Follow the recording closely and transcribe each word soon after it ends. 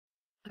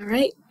All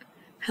right,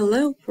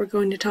 hello, we're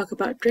going to talk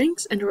about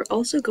drinks, and we're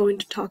also going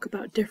to talk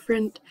about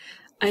different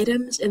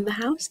items in the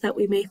house that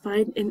we may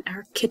find in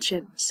our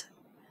kitchens.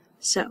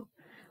 So,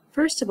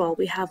 first of all,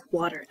 we have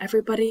water.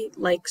 Everybody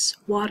likes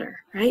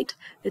water, right?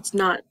 It's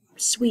not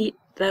sweet,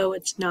 though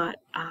it's not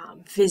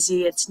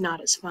fizzy, it's not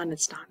as fun,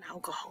 it's not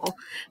alcohol.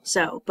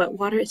 But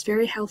water is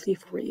very healthy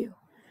for you.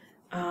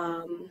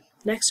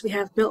 Next we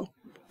have milk,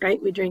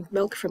 right? We drink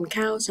milk from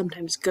cows,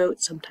 sometimes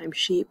goats, sometimes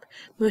sheep,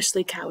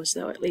 mostly cows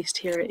though, at least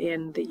here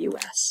in the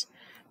US.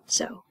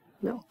 So,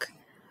 milk.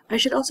 I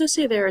should also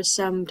say there are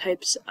some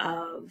types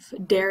of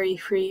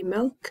dairy-free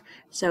milk.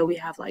 So we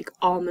have like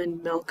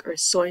almond milk or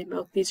soy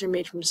milk. These are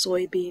made from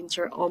soybeans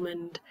or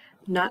almond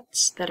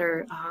nuts that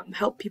are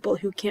help people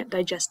who can't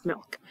digest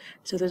milk.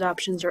 So those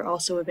options are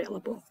also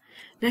available.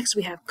 Next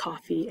we have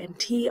coffee and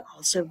tea,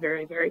 also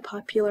very, very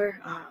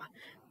popular.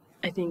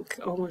 I think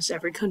almost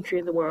every country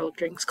in the world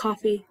drinks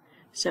coffee,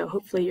 so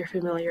hopefully you're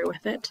familiar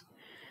with it.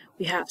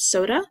 We have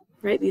soda,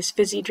 right? These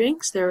fizzy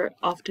drinks, they're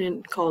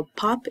often called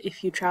pop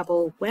if you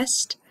travel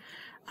west.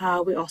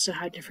 We also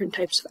have different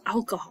types of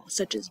alcohol,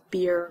 such as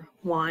beer,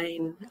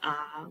 wine,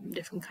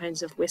 different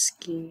kinds of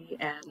whiskey,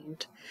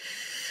 and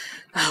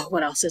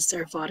what else is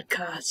there?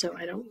 Vodka, so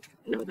I don't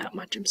know that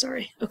much, I'm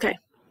sorry. Okay.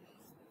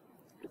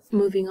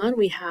 Moving on,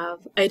 we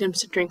have items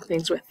to drink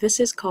things with. This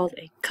is called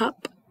a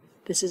cup.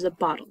 This is a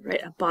bottle, right?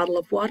 A bottle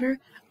of water,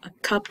 a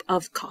cup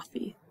of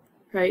coffee,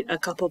 right? A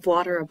cup of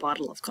water, a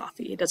bottle of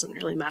coffee. It doesn't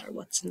really matter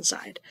what's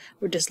inside.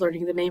 We're just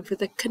learning the name for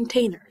the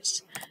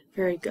containers.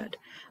 Very good.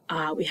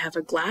 We have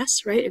a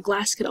glass, right? A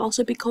glass can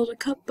also be called a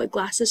cup, but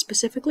glasses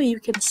specifically,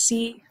 you can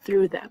see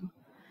through them.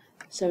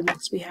 So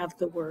next we have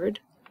the word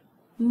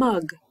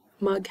mug.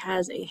 Mug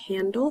has a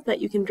handle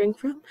that you can drink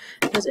from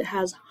because it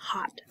has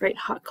hot, right?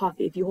 Hot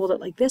coffee. If you hold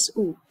it like this,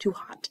 ooh, too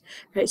hot,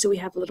 right? So we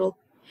have a little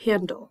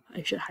handle.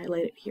 I should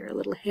highlight it here, a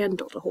little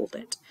handle to hold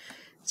it.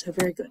 So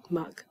very good,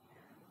 mug.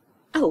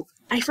 Oh,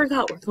 I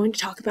forgot, we're going to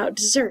talk about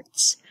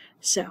desserts.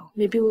 So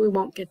maybe we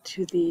won't get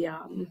to the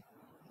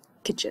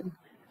kitchen.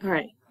 All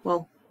right,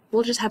 well,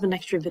 we'll just have an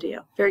extra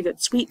video. Very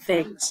good, sweet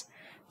things.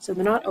 So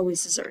they're not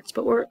always desserts,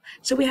 but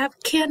so we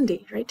have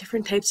candy, right?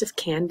 Different types of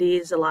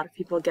candies. A lot of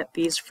people get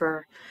these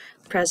for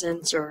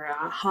presents or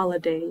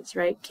holidays,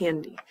 right?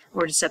 Candy,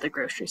 or just at the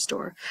grocery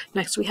store.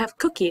 Next we have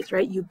cookies,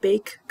 right? You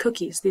bake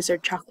cookies. These are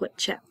chocolate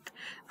chip.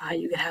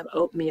 You could have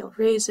oatmeal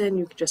raisin.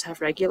 You could just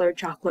have regular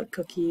chocolate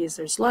cookies.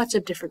 There's lots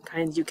of different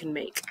kinds you can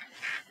make.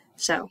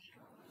 So,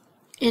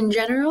 in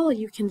general,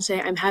 you can say,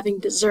 I'm having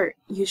dessert.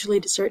 Usually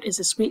dessert is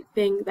a sweet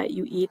thing that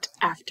you eat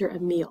after a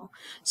meal.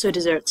 So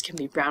desserts can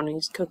be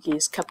brownies,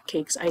 cookies,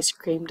 cupcakes, ice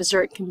cream.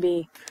 Dessert can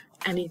be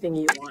anything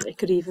you want. It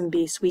could even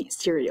be sweet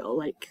cereal,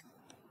 like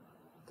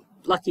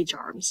Lucky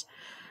Charms.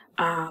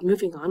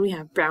 Moving on, we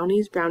have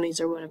brownies. Brownies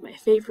are one of my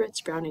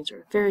favorites. Brownies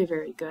are very,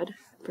 very good.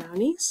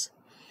 Brownies.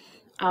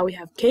 We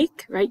have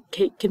cake, right?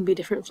 Cake can be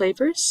different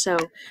flavors. So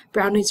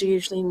brownies are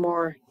usually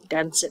more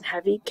dense and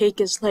heavy.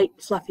 Cake is light,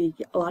 fluffy,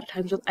 a lot of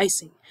times with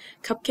icing.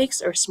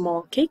 Cupcakes are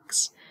small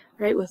cakes,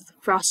 right, with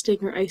frosting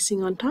or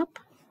icing on top.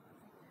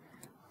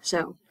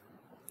 So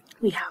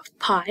we have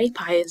pie.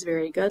 Pie is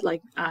very good.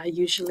 Like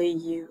usually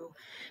you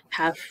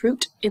have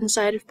fruit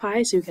inside of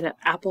pie, so you can have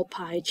apple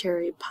pie,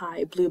 cherry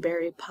pie,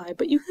 blueberry pie,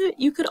 but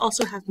you could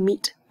also have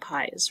meat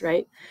pies,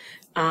 right?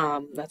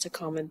 That's a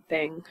common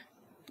thing.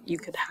 You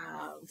could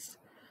have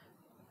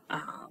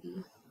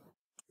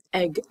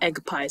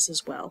egg pies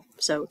as well.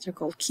 So they're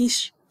called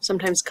quiche,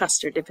 sometimes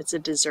custard if it's a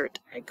dessert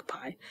egg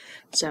pie.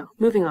 So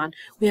moving on,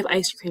 we have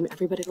ice cream.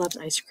 Everybody loves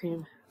ice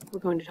cream.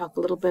 We're going to talk a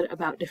little bit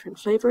about different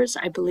flavors.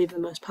 I believe the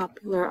most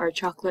popular are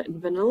chocolate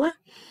and vanilla.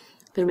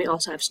 Then we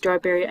also have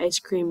strawberry ice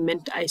cream,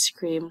 mint ice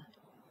cream,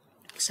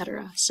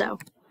 etc. So, all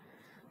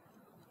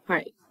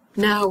right,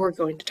 now we're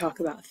going to talk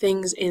about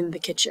things in the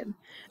kitchen.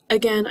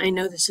 Again, I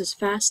know this is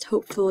fast.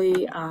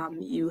 Hopefully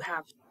you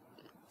have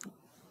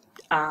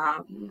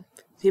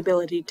the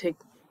ability to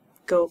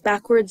go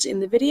backwards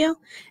in the video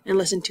and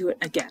listen to it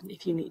again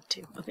if you need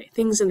to. Okay,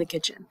 things in the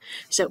kitchen.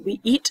 So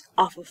we eat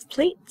off of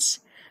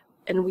plates,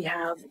 and we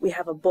have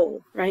a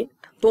bowl, right?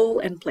 Bowl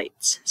and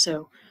plates.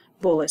 So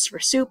bowl is for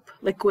soup,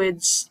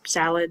 liquids,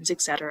 salads,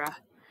 etc.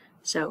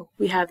 So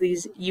we have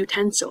these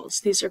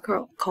utensils. These are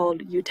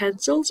called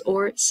utensils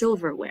or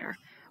silverware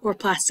or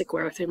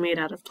plasticware if they're made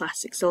out of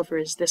plastic. Silver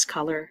is this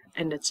color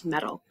and it's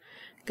metal.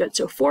 Good,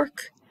 so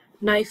fork,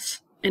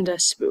 knife, and a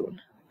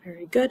spoon.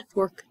 Very good,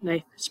 fork,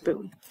 knife,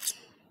 spoon.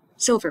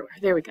 Silverware,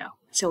 there we go,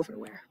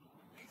 silverware.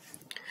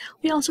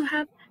 We also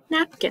have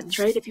napkins,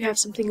 right? If you have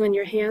something on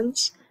your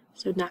hands,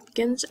 so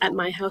napkins. At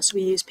my house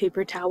we use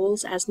paper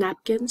towels as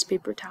napkins,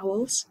 paper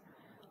towels.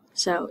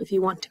 So if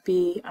you want to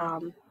be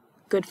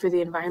good for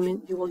the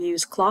environment, you will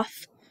use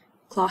cloth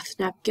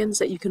napkins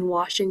that you can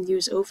wash and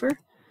use over.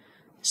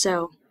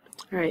 So,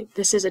 all right,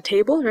 this is a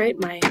table, right?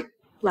 My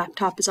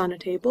laptop is on a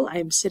table.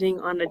 I'm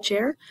sitting on a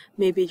chair.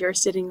 Maybe you're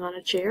sitting on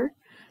a chair.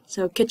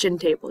 So kitchen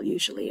table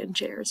usually and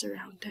chairs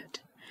around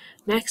it.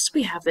 Next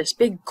we have this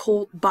big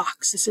cold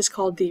box. This is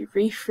called the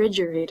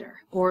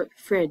refrigerator or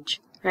fridge,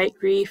 right?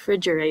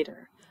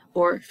 Refrigerator.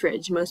 or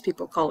fridge. Most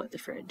people call it the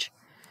fridge.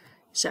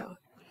 So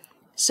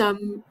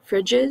some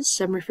fridges,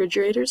 some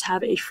refrigerators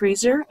have a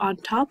freezer on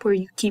top where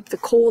you keep the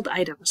cold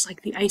items,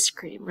 like the ice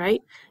cream,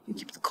 right? You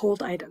keep the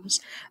cold items.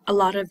 A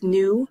lot of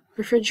new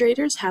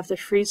refrigerators have the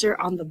freezer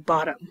on the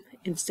bottom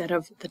instead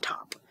of the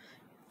top.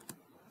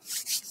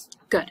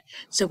 Good.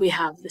 So we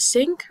have the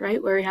sink,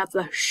 right, where we have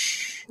the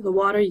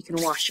water. You can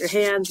wash your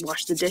hands,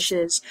 wash the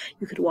dishes.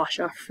 You could wash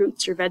off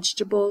fruits or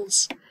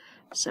vegetables.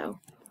 So,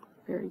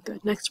 very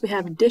good. Next we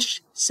have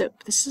dish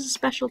soap. This is a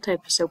special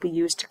type of soap we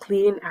use to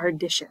clean our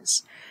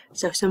dishes.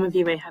 So some of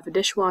you may have a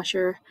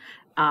dishwasher.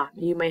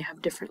 You may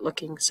have different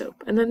looking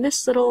soap. And then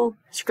this little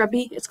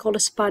scrubby, it's called a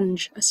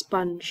sponge.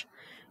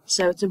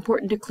 So it's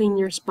important to clean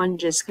your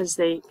sponges because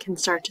they can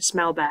start to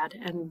smell bad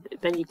and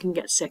then you can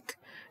get sick.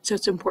 So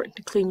it's important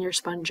to clean your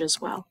sponge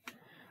as well.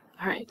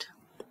 All right.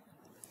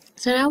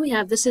 So now we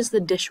have, this is the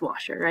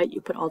dishwasher, right?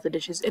 You put all the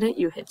dishes in it,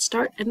 you hit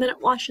start, and then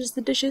it washes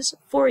the dishes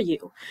for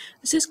you.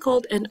 This is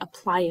called an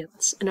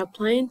appliance. An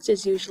appliance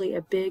is usually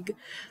a big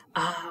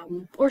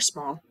or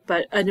small,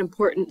 but an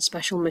important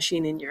special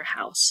machine in your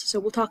house. So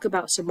we'll talk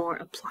about some more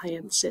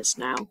appliances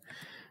now.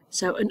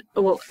 So,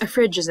 a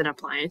fridge is an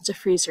appliance. A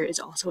freezer is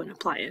also an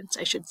appliance,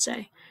 I should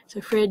say. So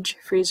fridge,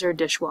 freezer,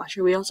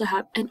 dishwasher. We also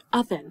have an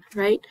oven,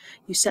 right?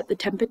 You set the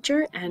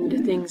temperature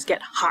and things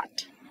get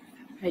hot.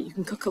 Right? You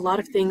can cook a lot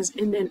of things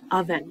in an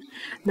oven.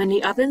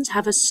 Many ovens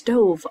have a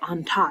stove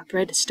on top,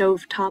 right? A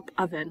stove top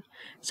oven.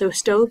 So a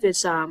stove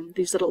is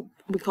these little,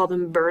 we call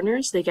them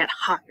burners. They get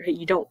hot, right?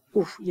 You don't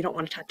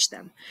want to touch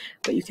them.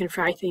 But you can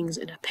fry things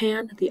in a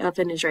pan. The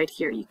oven is right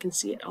here. You can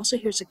see it. Also,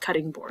 here's a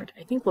cutting board.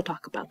 I think we'll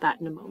talk about that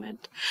in a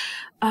moment.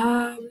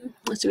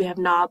 So we have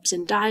knobs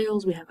and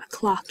dials. We have a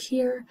clock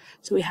here.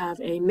 So we have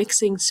a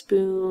mixing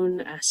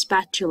spoon, a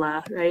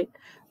spatula, right?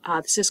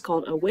 This is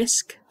called a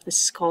whisk.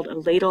 This is called a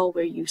ladle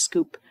where you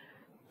scoop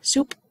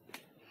soup.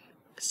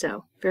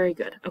 So, very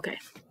good. Okay,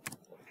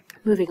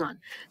 moving on.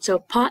 So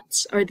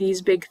pots are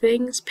these big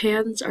things.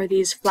 Pans are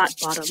these flat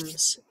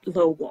bottoms,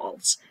 low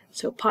walls.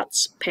 So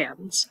pots,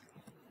 pans.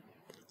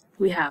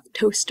 We have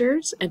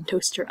toasters and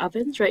toaster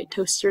ovens, right?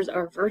 Toasters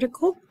are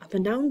vertical, up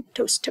and down,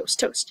 toast, toast,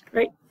 toast,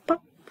 right?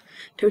 Pop.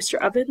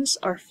 Toaster ovens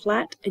are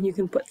flat and you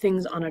can put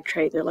things on a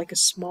tray. They're like a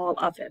small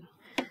oven.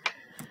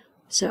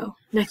 So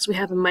next we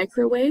have a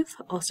microwave,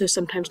 also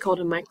sometimes called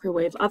a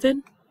microwave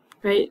oven,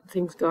 right?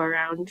 Things go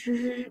around,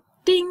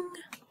 ding,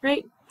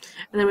 right?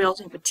 And then we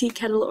also have a tea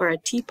kettle or a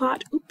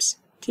teapot. Oops,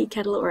 tea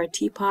kettle or a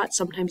teapot.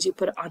 Sometimes you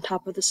put it on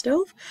top of the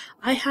stove.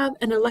 I have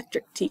an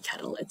electric tea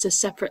kettle. It's a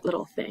separate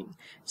little thing.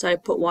 So I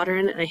put water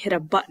in it and I hit a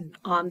button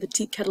on the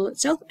tea kettle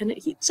itself and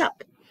it heats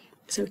up.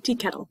 So tea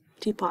kettle,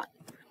 teapot.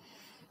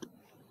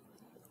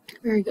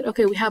 Very good.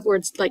 Okay, we have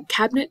words like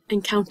cabinet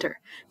and counter.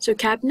 So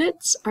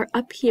cabinets are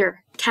up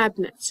here.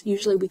 Cabinets.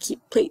 Usually we keep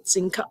plates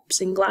and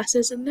cups and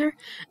glasses in there.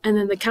 And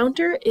then the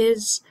counter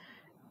is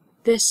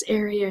this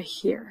area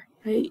here,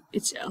 right?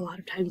 It's a lot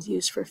of times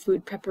used for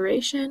food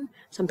preparation.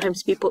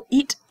 Sometimes people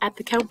eat at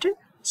the counter.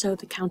 So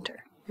the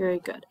counter. Very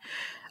good.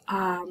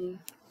 You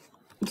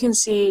can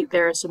see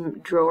there are some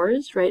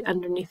drawers right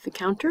underneath the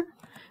counter.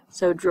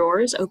 So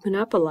drawers open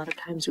up. A lot of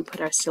times we put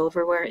our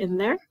silverware in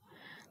there.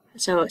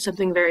 So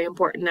something very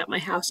important at my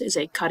house is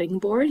a cutting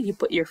board. You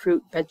put your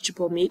fruit,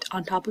 vegetable, meat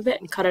on top of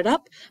it and cut it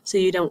up so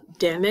you don't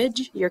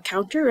damage your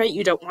counter, right?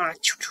 You don't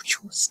want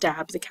to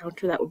stab the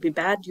counter. That would be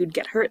bad. You'd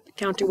get hurt. The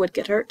counter would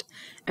get hurt.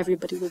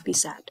 Everybody would be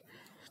sad.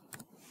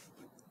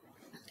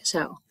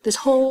 So this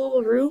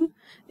whole room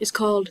is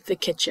called the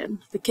kitchen.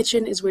 The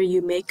kitchen is where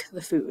you make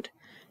the food.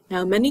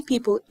 Now, many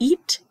people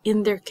eat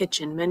in their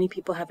kitchen. Many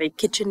people have a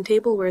kitchen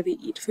table where they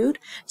eat food.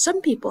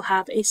 Some people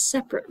have a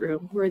separate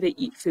room where they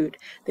eat food.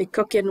 They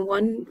cook in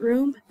one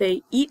room,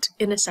 they eat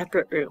in a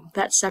separate room.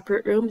 That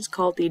separate room is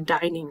called the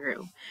dining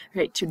room,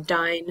 right? To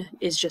dine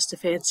is just a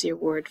fancier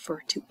word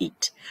for to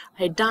eat.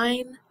 I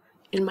dine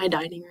in my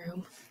dining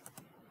room.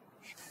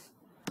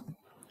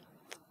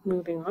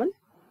 Moving on.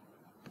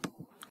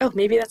 Oh,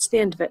 maybe that's the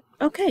end of it.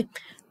 Okay,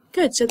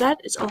 good. So that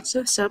is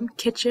also some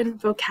kitchen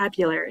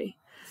vocabulary.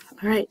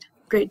 All right,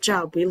 great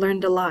job. We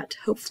learned a lot.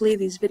 Hopefully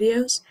these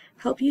videos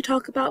help you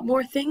talk about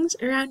more things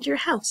around your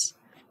house.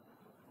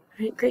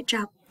 All right, great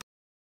job.